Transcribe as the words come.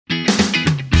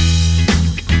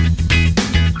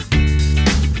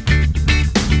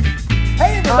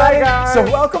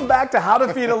everyone. So welcome back to How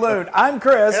to Feed a Loon. I'm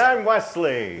Chris. And I'm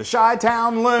Wesley. The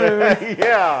Chi-Town Loon.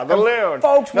 Yeah, the Loon.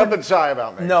 Folks, nothing shy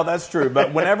about me. No, that's true.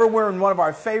 But whenever we're in one of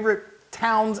our favorite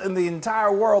towns in the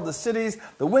entire world, the cities,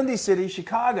 the Windy City,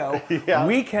 Chicago,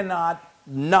 we cannot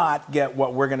not get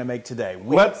what we're going to make today.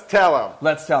 Let's tell them.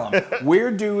 Let's tell them. We're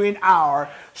doing our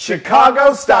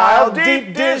Chicago-style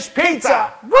deep dish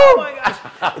pizza. Woo! Oh my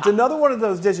gosh. It's another one of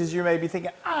those dishes you may be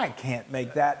thinking, I can't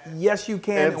make that. Yes, you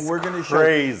can, and we're going to show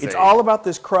you. It's all about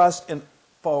this crust, and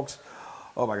folks,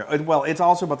 oh my God. Well, it's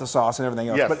also about the sauce and everything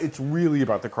else, but it's really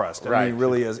about the crust. I mean, it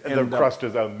really is. And the crust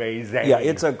is amazing. Yeah,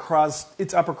 it's a crust.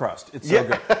 It's upper crust. It's so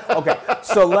good. Okay,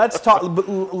 so let's talk.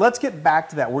 Let's get back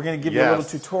to that. We're going to give you a little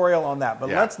tutorial on that, but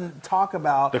let's talk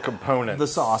about the components, the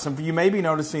sauce. And you may be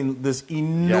noticing this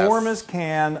enormous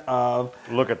can of.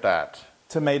 Look at that.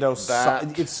 Tomato sauce.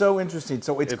 It's so interesting.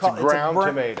 So it's called ground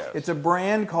tomatoes. It's a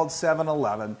brand called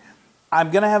 7-Eleven.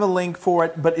 I'm going to have a link for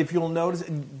it, but if you'll notice,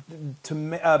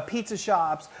 pizza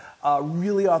shops,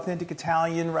 really authentic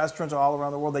Italian restaurants all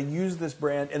around the world, they use this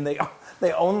brand, and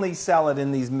they only sell it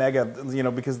in these mega,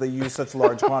 because they use such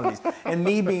large quantities. And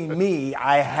me being me,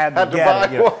 I had to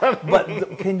get it. One.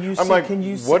 But can you see? I'm like, can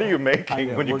you see? What are you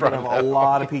making when you brought it? We're going to have a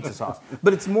lot of pizza sauce,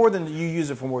 but it's more than you use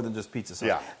it for more than just pizza sauce.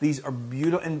 Yeah. These are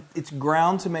beautiful, and it's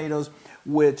ground tomatoes,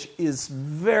 which is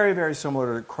very, very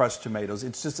similar to crushed tomatoes.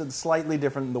 It's just slightly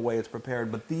different in the way it's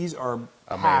prepared, but these are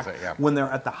packed when they're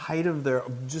at the height of their,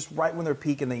 just right when they're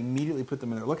peak, and they immediately put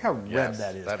them in there. Look how red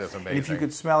that is. That is amazing. And if you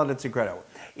could smell it, it's incredible.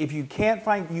 If you can't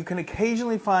find, you can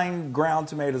occasionally find ground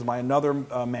tomatoes by another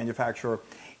manufacturer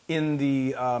in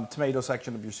the tomato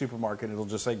section of your supermarket. It'll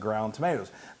just say ground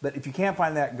tomatoes. But if you can't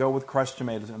find that, go with crushed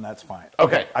tomatoes, and that's fine.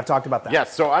 Okay. I've talked about that.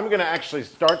 Yes, so I'm going to actually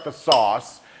start the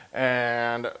sauce,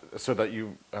 and so that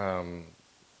you,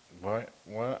 what?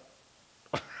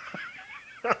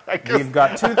 You've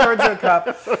got 2/3 of a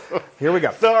cup. Here we go.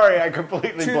 Sorry, I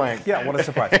completely blanked. Yeah, what a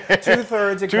surprise.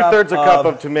 2/3 a cup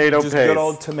of tomato just paste. Good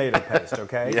old tomato paste,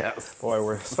 okay? Yes. Boy,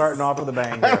 we're starting off with a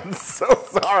bang here. I'm so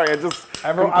sorry.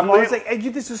 I'm always like, hey,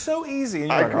 this is so easy.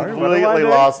 And I you're like, completely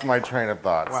lost my train of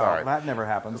thought. Wow, sorry. That never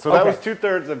happens. So that was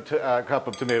 2/3 of a cup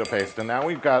of tomato paste, and now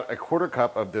we've got a 1/4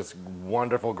 cup of this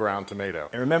wonderful ground tomato.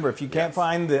 And remember, if you can't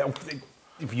find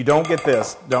if you don't get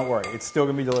this, don't worry. It's still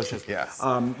going to be delicious. Yes.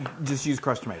 Just use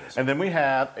crushed tomatoes. And then we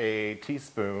have a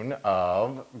teaspoon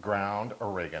of ground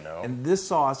oregano. And this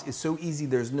sauce is so easy.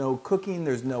 There's no cooking.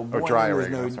 There's no boiling. Dry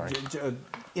there's oregano,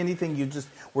 anything.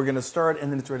 We're going to stir it,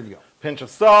 and then it's ready to go. Pinch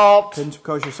of salt. Pinch of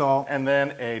kosher salt. And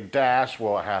then a dash,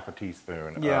 well, a 1/2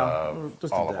 teaspoon of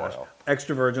just olive a dash. oil.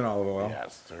 Extra virgin olive oil.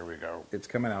 Yes, there we go. It's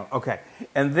coming out. Okay.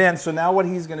 And then, so now what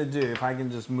he's going to do, if I can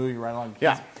just move you right along.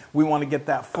 Yeah. We want to get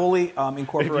that fully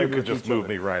incorporated. If you could just move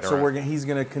me right around. So he's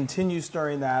going to continue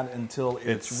stirring that until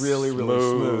it's really, really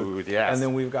smooth. Yes. And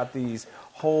then we've got these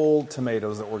whole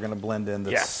tomatoes that we're going to blend in.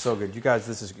 That's so good. You guys,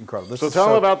 this is incredible. So tell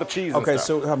them about the cheese and stuff.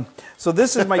 Okay, so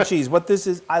this is my cheese. What this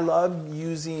is, I love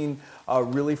using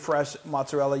really fresh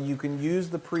mozzarella. You can use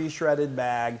the pre-shredded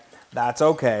bag. That's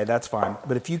okay, that's fine.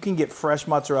 But if you can get fresh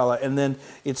mozzarella, and then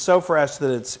it's so fresh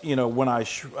that it's, when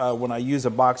I use a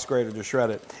box grater to shred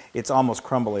it, it's almost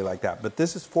crumbly like that. But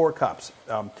this is 4 cups.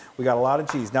 We got a lot of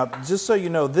cheese. Now, just so you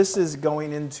know, this is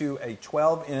going into a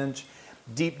 12-inch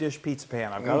deep dish pizza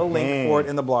pan. I've got a link for it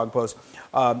in the blog post.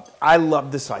 I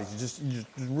love this size. It's just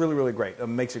really, really great. It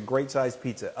makes a great sized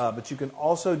pizza. But you can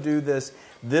also do this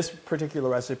particular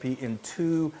recipe in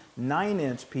 2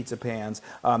 9-inch pizza pans.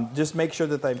 Just make sure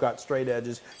that they've got straight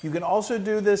edges. You can also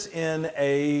do this in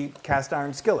a cast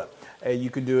iron skillet.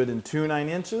 You could do it in 2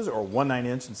 9-inches or 1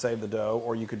 9-inch and save the dough,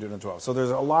 or you could do it in 12. So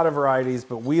there's a lot of varieties,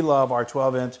 but we love our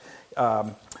 12-inch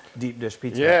deep dish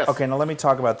pizza. Yes. Okay, now let me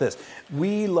talk about this.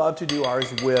 We love to do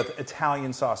ours with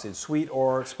Italian sausage, sweet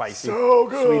or spicy. So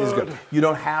good. Sweet is good. You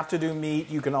don't have to do meat.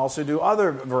 You can also do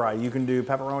other variety. You can do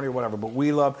pepperoni or whatever, but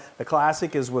we love, the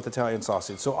classic is with Italian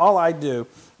sausage. So all I do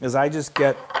is I just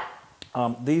get,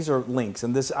 these are links,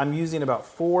 and this, I'm using about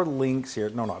 4 links here.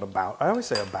 No, not about. I always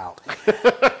say about.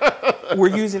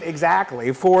 We're using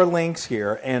exactly 4 links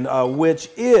here, and which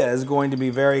is going to be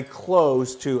very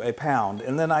close to a pound.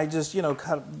 And then I just,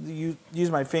 use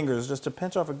my fingers just to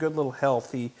pinch off a good little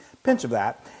healthy pinch of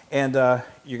that, and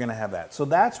you're going to have that. So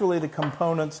that's really the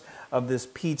components of this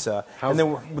pizza. And then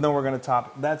we're going to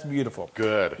top. That's beautiful.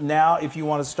 Good. Now, if you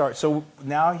want to start, so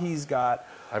now he's got.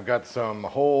 I've got some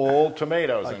whole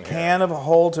tomatoes in here. A can of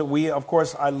whole. Of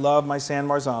course, I love my San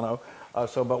Marzano.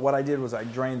 But what I did was I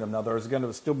drained them. Now there's going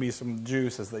to still be some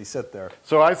juice as they sit there.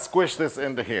 So I squish this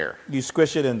into here. You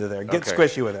squish it into there. Get Okay.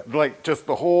 squishy with it. Like just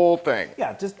the whole thing.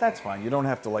 Yeah, that's fine. You don't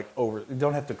have to you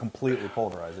don't have to completely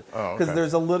pulverize it. Oh, Because okay.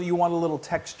 there's you want a little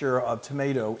texture of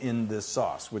tomato in this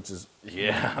sauce, which is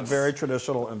very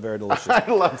traditional and very delicious. I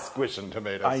love squishing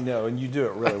tomatoes. I know, and you do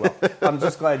it really well. I'm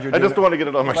just glad you're I doing just want to get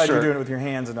it on my glad shirt. you're doing it with your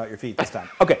hands and not your feet this time.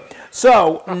 Okay,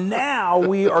 so now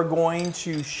we are going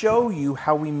to show you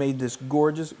how we made this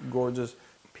gorgeous, gorgeous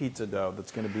pizza dough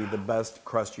that's going to be the best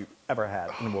crust you've ever had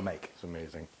and will make. It's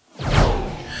amazing.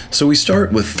 So we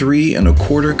start with 3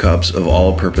 1/4 cups of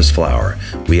all-purpose flour.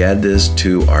 We add this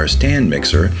to our stand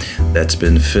mixer that's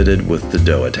been fitted with the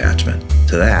dough attachment.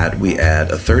 To that, we add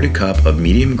a 1/3 cup of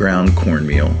medium ground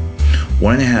cornmeal,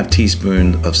 1 1/2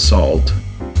 teaspoon of salt,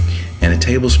 and a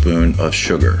tablespoon of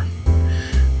sugar.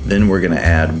 Then we're going to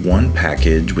add 1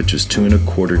 package, which is 2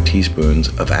 1/4 teaspoons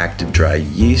of active dry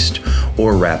yeast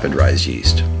or rapid rise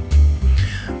yeast.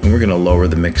 And we're going to lower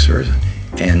the mixer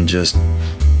and just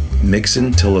mix it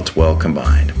until it's well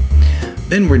combined.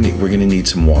 Then we're going to need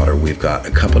some water. We've got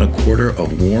 1 1/4 cups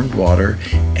of warmed water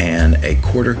and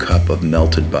 1/4 cup of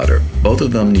melted butter. Both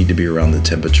of them need to be around the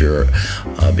temperature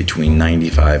between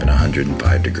 95 and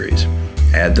 105 degrees.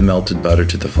 Add the melted butter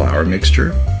to the flour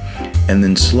mixture and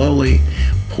then slowly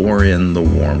pour in the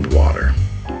warmed water.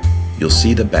 You'll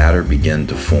see the batter begin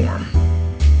to form.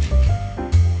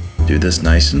 Do this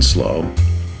nice and slow,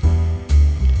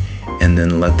 and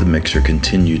then let the mixer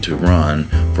continue to run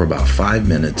for about 5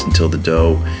 minutes until the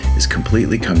dough is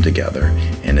completely come together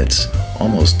and it's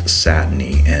almost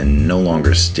satiny and no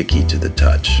longer sticky to the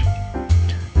touch.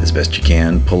 As best you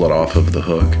can, pull it off of the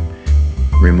hook,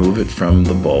 remove it from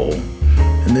the bowl,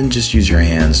 and then just use your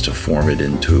hands to form it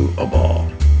into a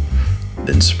ball.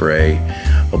 Then spray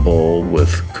a bowl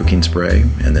with cooking spray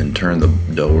and then turn the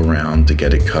dough around to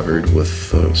get it covered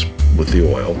with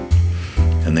the oil,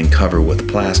 and then cover with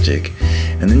plastic.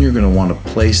 And then you're going to want to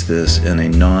place this in a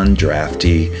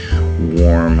non-drafty,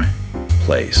 warm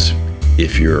place.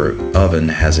 If your oven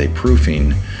has a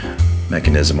proofing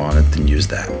mechanism on it, then use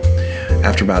that.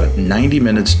 After about 90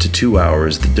 minutes to 2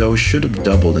 hours, the dough should have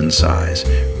doubled in size.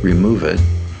 Remove it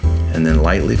and then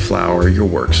lightly flour your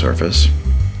work surface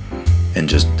and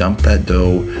just dump that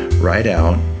dough right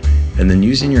out, and then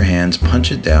using your hands punch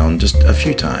it down just a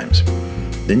few times.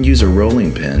 Then use a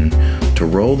rolling pin to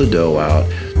roll the dough out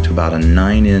to about a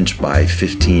 9-inch by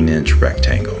 15-inch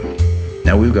rectangle.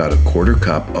 Now we've got 1/4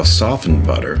 cup of softened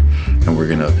butter, and we're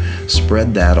going to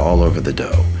spread that all over the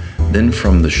dough. Then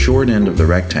from the short end of the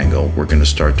rectangle, we're going to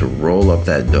start to roll up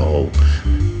that dough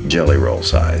jelly roll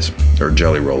size, or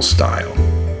jelly roll style.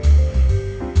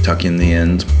 Tuck in the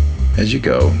ends as you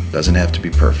go, doesn't have to be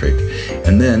perfect,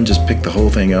 and then just pick the whole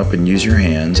thing up and use your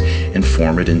hands and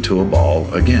form it into a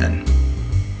ball again.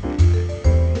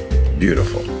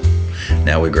 Beautiful.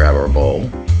 Now we grab our bowl,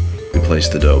 we place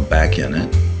the dough back in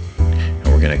it, and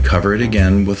we're going to cover it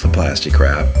again with the plastic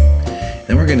wrap.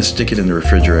 Then we're going to stick it in the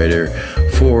refrigerator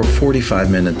for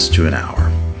 45 minutes to an hour.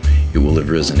 It will have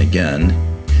risen again.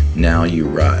 Now you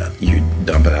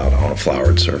dump it out on a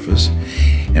floured surface,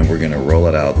 and we're going to roll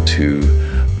it out to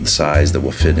the size that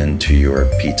will fit into your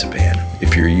pizza pan.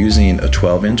 If you're using a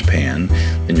 12-inch pan,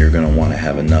 then you're going to want to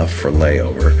have enough for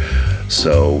layover.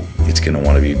 So it's going to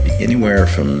want to be anywhere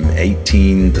from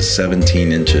 18 to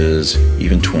 17 inches,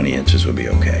 even 20 inches would be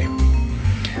okay.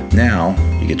 Now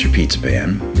you get your pizza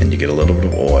pan and you get a little bit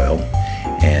of oil,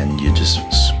 and you just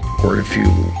squirt a few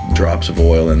drops of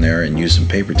oil in there and use some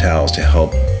paper towels to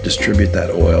help distribute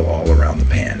that oil all around the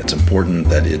pan. It's important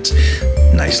that it's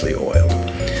nicely oiled.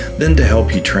 Then to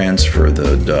help you transfer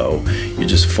the dough, you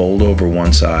just fold over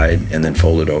one side and then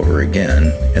fold it over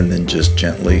again, and then just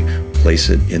gently place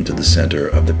it into the center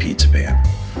of the pizza pan.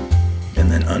 And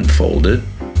then unfold it.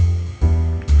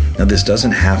 Now this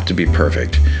doesn't have to be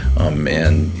perfect,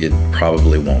 and it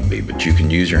probably won't be, but you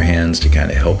can use your hands to kind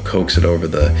of help coax it over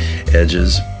the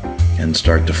edges and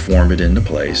start to form it into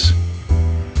place.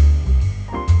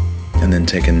 And then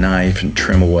take a knife and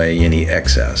trim away any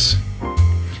excess.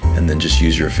 And then just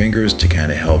use your fingers to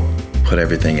kind of help put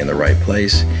everything in the right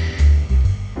place.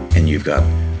 And you've got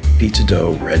pizza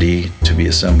dough ready to be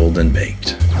assembled and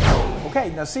baked. Okay,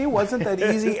 now see, wasn't that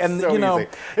easy? And so you know, easy.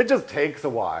 It just takes a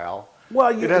while.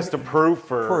 well, It has to proof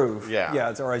for proof.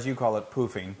 Yeah. Or as you call it,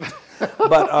 poofing.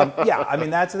 But yeah, I mean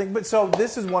that's the thing. But so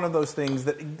this is one of those things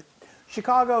that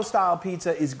Chicago-style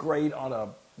pizza is great on a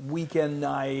weekend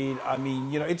night. I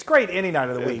mean, you know, it's great any night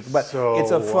of the week, but so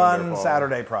it's a fun wonderful.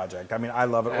 Saturday project. I mean, I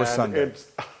love it. Or And Sunday.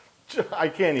 it's I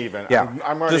can't even. Yeah,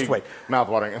 I'm already just wait.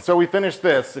 mouth-watering. And so we finished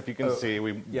this. If you can see,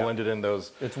 we blended in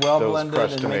those. It's well those blended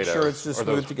crushed and tomatoes, make sure it's just or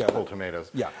smooth those together. Whole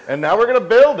tomatoes. Yeah. And now we're gonna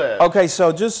build it. Okay,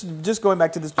 so just going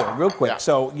back to this dough real quick. Yeah.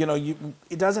 So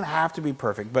it doesn't have to be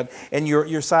perfect, and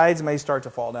your sides may start to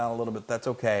fall down a little bit. That's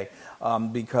okay,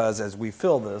 because as we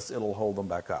fill this, it'll hold them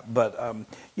back up. But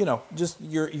just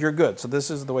you're good. So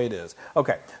this is the way it is.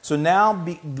 Okay, so now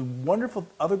the wonderful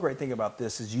other great thing about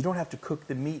this is you don't have to cook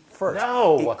the meat first.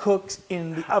 No. It cooks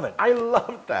in the oven. I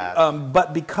love that.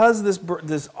 But because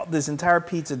this entire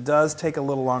pizza does take a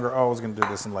little longer. Oh, I was going to do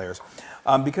this in layers.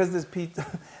 Because this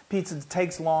pizza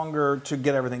takes longer to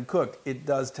get everything cooked, it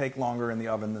does take longer in the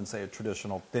oven than, say, a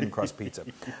traditional thin crust pizza.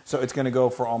 So it's going to go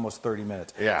for almost 30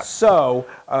 minutes. Yeah. So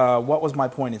what was my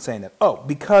point in saying that? Oh,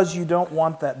 because you don't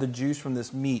want the juice from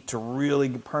this meat to really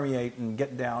permeate and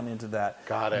get down into that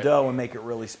dough and make it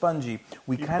really spongy,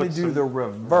 we kind of do the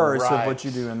reverse of what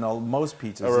you do in most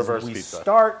pizzas. A reverse we pizza.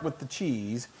 Start with the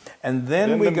cheese, and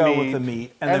then we go with the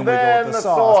meat, and then we go with the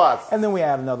sauce. and then we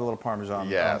add another little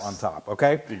Parmesan on top.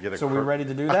 Okay? So we're ready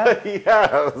to do that?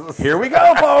 Yes. Here we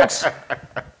go, folks.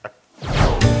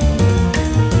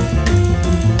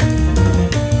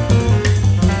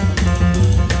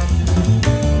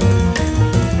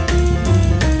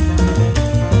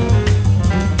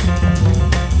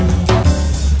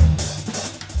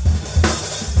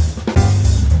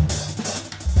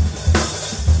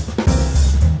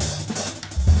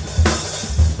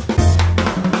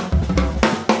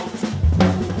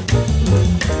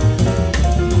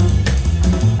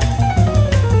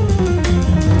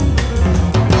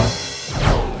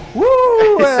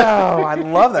 I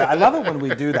love that. I love it when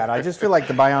we do that. I just feel like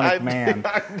the Bionic Man.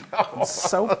 It's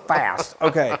so fast.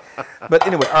 Okay. But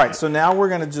anyway, all right. So now we're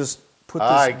going to just put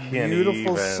this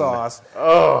beautiful sauce.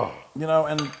 Oh.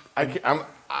 And I'm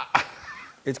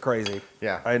it's crazy.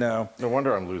 Yeah. I know. No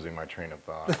wonder I'm losing my train of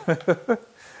thought.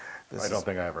 I don't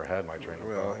think I ever had my train of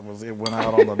thought. Well, it went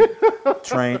out on the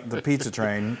train, the pizza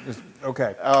train.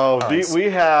 Okay. Oh, we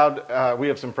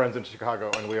have some friends in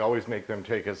Chicago, and we always make them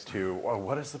take us to,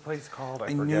 what is the place called?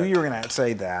 I knew you were going to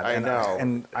say that. I know.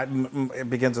 And it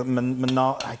begins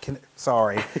with,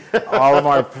 sorry. All of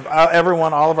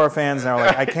our fans now are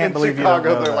like, I can't believe you don't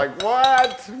know that. They're like,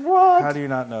 what? How do you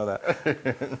not know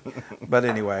that? But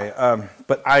anyway,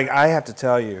 but I have to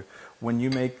tell you, when you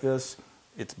make this,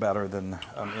 it's better than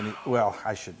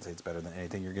I shouldn't say it's better than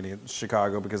anything you're getting in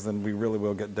Chicago, because then we really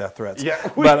will get death threats. Yeah,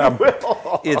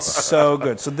 will. It's so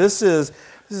good. So this is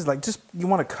like, just, you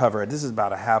want to cover it. This is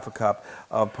about a half a cup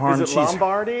of Parm cheese. Is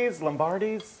it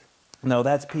Lombardi's? No,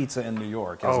 that's pizza in New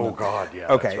York, isn't it? God,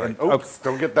 yeah. Okay. That's right. Oops,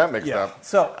 don't get that mixed up.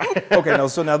 So,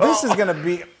 so now this is going to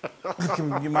be,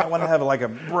 you might want to have like a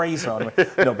brace on.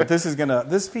 No, but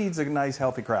this feeds a nice,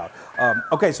 healthy crowd.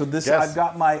 Okay, so this, I've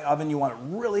got my oven, you want it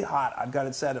really hot. I've got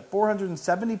it set at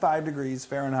 475 degrees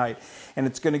Fahrenheit, and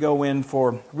it's going to go in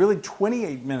for really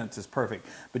 28 minutes is perfect.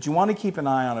 But you want to keep an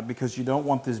eye on it, because you don't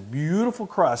want this beautiful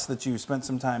crust that you spent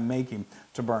some time making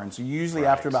to burn. So usually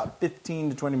after about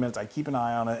 15 to 20 minutes, I keep an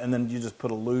eye on it, and then you just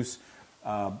put a loose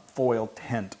foil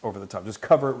tent over the top. Just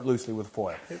cover it loosely with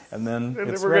foil. And then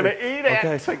we're going to eat it.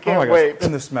 Okay. I can't wait.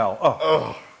 And the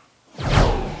smell.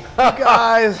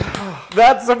 Guys.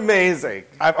 That's amazing.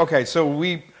 Okay, so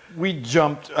we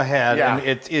jumped ahead, and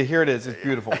here it is. It's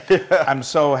beautiful. I'm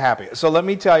so happy. So let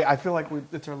me tell you, I feel like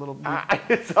it's our little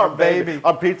it's our baby.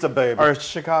 Our pizza baby. Our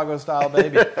Chicago-style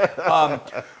baby.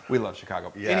 We love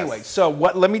Chicago. Yes. Anyway, so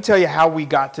let me tell you how we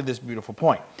got to this beautiful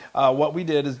point. What we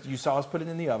did is, you saw us put it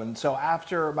in the oven. So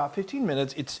after about 15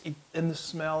 minutes, and the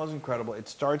smell is incredible. It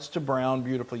starts to brown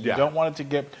beautifully. You don't want it to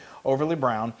get overly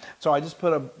brown. So I just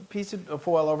put a piece of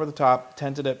foil over the top,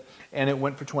 tented it, and it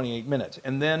went for 28 minutes.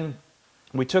 And then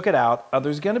we took it out.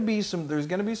 There's going to be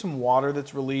some water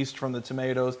that's released from the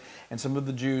tomatoes and some of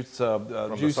the juices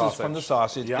from the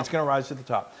sausage. It's going to rise to the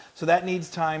top. So that needs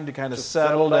time to kind of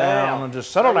settle down and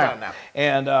just settle down.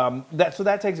 And so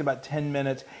that takes about 10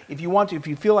 minutes. If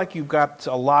you feel like you've got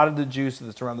a lot of the juice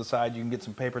that's around the side, you can get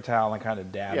some paper towel and kind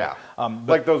of dab it.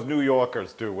 Like those New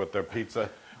Yorkers do with their pizza.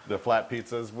 The flat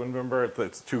pizzas, remember? If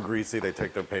it's too greasy, they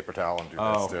take their paper towel and do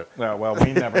this too. Well,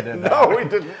 we never did that. No, we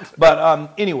didn't.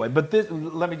 But anyway,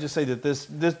 let me just say that this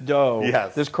dough,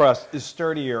 this crust, is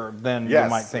sturdier than you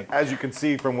might think. As you can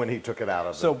see from when he took it out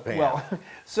of the pan.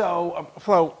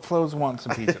 Flo's wants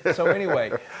some pizza. So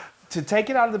anyway, to take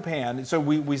it out of the pan, so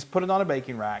we put it on a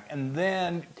baking rack, and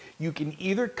then you can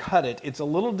either cut it. It's a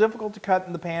little difficult to cut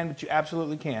in the pan, but you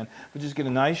absolutely can. But just get a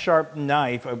nice sharp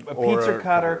knife. A pizza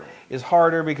cutter is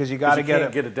harder because you got to get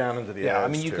it down into the edge. I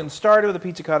mean, you can start it with a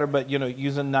pizza cutter, but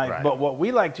use a knife. Right. But what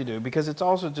we like to do, because it's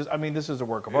also just, I mean, this is a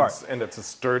work of art. And it's a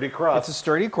sturdy crust. It's a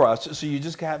sturdy crust, so you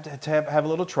just have to have a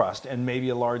little trust and maybe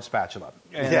a large spatula.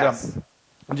 And, yes.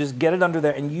 Just get it under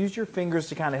there and use your fingers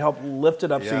to kind of help lift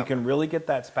it up so you can really get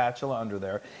that spatula under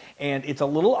there. And it's a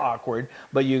little awkward,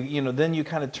 but then you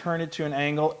kind of turn it to an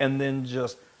angle and then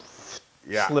just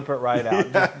slip it right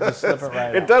out. Just slip it right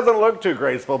out. It doesn't look too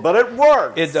graceful, but it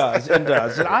works. It does. It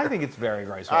does. And I think it's very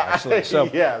graceful, actually. So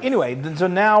anyway, so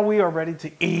now we are ready to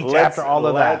eat after all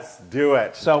of that. Let's do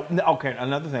it. So, okay,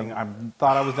 another thing. I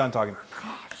thought I was done talking.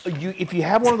 If you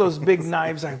have one of those big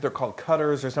knives, like they're called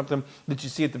cutters or something, that you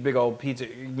see at the big old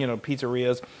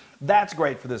pizzerias, that's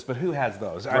great for this. But who has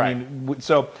those? I mean,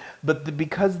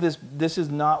 because this is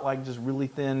not like just really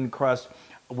thin crust,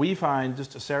 we find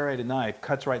just a serrated knife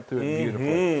cuts right through it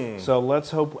beautifully. So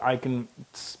let's hope I can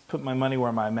put my money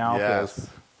where my mouth is.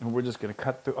 And we're just going to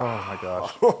cut through. Oh, my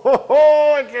gosh.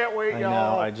 Oh, I can't wait,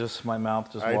 y'all. I know. My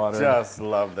mouth just watered. I just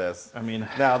love this. I mean.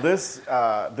 Now, this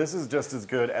is just as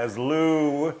good as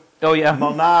Lou. Oh, yeah.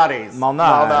 Malnati's.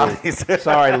 Malnati's.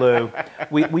 Sorry, Lou.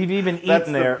 We've even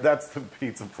eaten there. That's the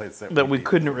pizza place that we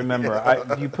couldn't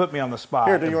remember. You put me on the spot.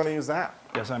 Here, do you want to use that?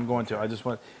 Yes, I'm going to. I just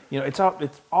want, it's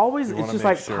always, it's just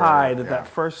like pie that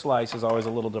first slice is always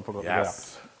a little difficult to get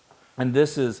out. And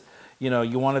this is, you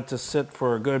want it to sit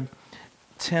for a good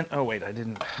 10, oh wait, I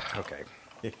didn't, okay.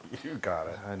 You got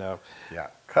it. I know. Yeah,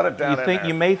 cut it down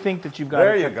You may think that you've got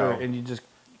there it you go. And you just,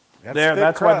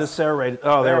 that's why the serrated,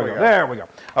 oh, there we go. There we go.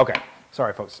 Okay,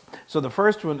 sorry folks. So the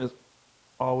first one is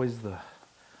always the,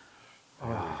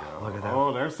 look at that.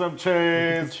 Oh, there's some cheese. Look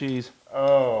at the cheese.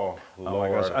 Oh, Lord. Oh my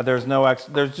gosh, there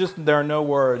are no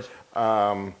words.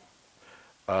 No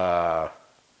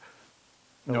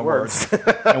words.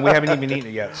 And we haven't even eaten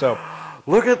it yet, so.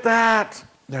 Look at that.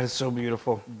 That is so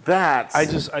beautiful.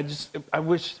 I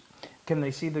wish, can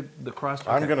they see the crust?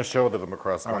 Okay. I'm going to show them the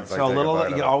crust. All right, so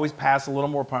you always pass a little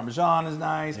more Parmesan is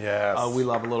nice. Yes. We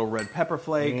love a little red pepper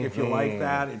flake if you like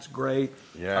that. It's great.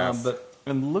 Yes.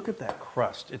 And look at that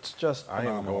crust. It's just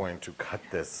phenomenal. I am going to cut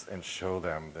this and show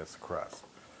them this crust.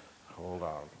 Hold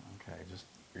on. Okay,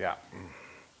 yeah.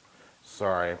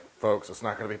 Sorry, folks, it's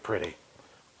not going to be pretty.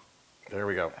 There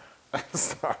we go.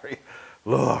 Sorry.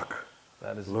 Look.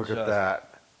 Look at that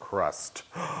crust.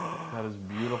 That is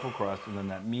beautiful crust, and then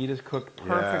that meat is cooked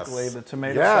perfectly. The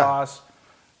tomato sauce,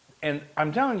 and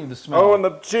I'm telling you, the smell. Oh, and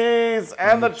the cheese,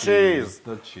 and the cheese.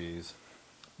 The cheese.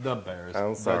 The bears.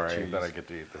 I'm sorry that I get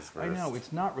to eat this first. I know,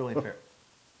 it's not really fair.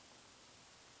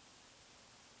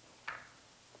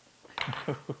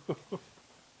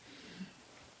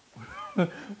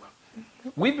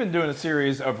 We've been doing a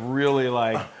series of really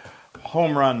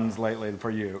home runs lately for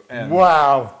you. And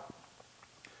wow.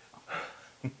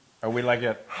 Are we like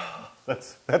it?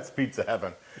 That's pizza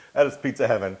heaven. That is pizza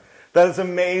heaven. That is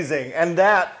amazing. And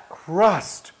that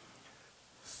crust,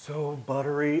 so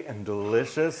buttery and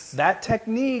delicious. That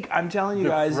technique, I'm telling you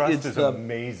guys, the crust is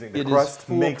amazing. The crust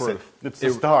makes it. It's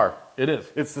the star. It is.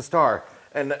 It's the star.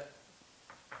 And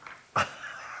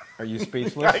are you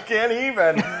speechless? I can't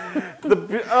even.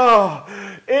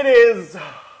 It is.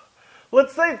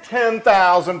 Let's say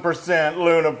 10,000%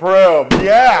 Loon approved.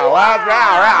 Yeah.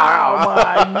 Wow.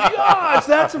 Oh my gosh,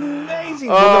 that's amazing.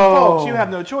 Well, folks, you have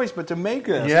no choice but to make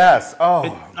this. Yes. All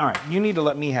right, you need to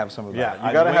let me have some of that. Yeah,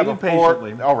 you got to have a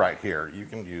fork. All right, here, you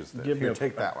can use this. Here,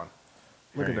 take that one.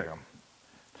 Look at that. Go.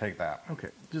 Take that. Okay,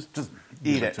 just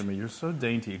eat it to me. You're so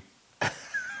dainty.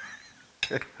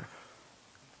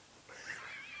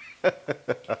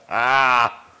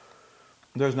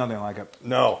 There's nothing like it.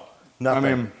 No, nothing.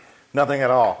 I mean, nothing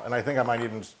at all. And I think I might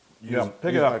even use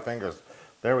my fingers.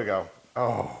 There we go.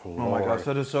 Oh, Lord. Oh my gosh,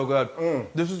 that is so good.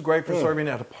 This is great for serving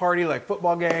at a party, like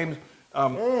football games.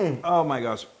 Oh my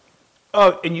gosh.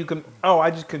 Oh, and you can. Oh,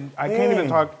 I can't even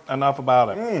talk enough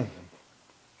about it.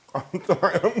 I'm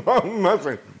sorry, I'm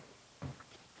messing.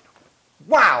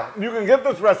 Wow, you can get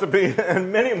this recipe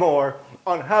and many more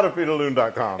on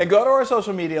howtofeedaloon.com. And go to our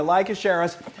social media, like and share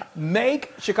us.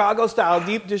 Make Chicago-style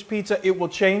deep dish pizza. It will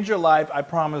change your life, I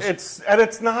promise. It's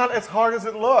not as hard as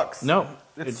it looks. No,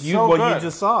 it's so good. You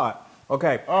just saw it.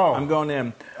 Okay, I'm going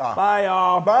in. Bye,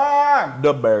 y'all. Bye.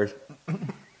 The Bears.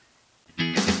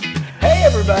 Hey,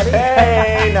 everybody.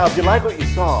 Hey, now if you like what you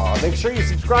saw, make sure you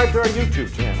subscribe to our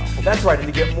YouTube channel. That's right,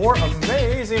 and to get more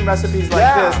amazing recipes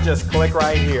like this, just click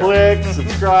right here. Click,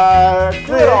 subscribe,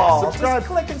 Do it all. Just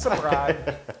click and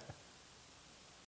subscribe.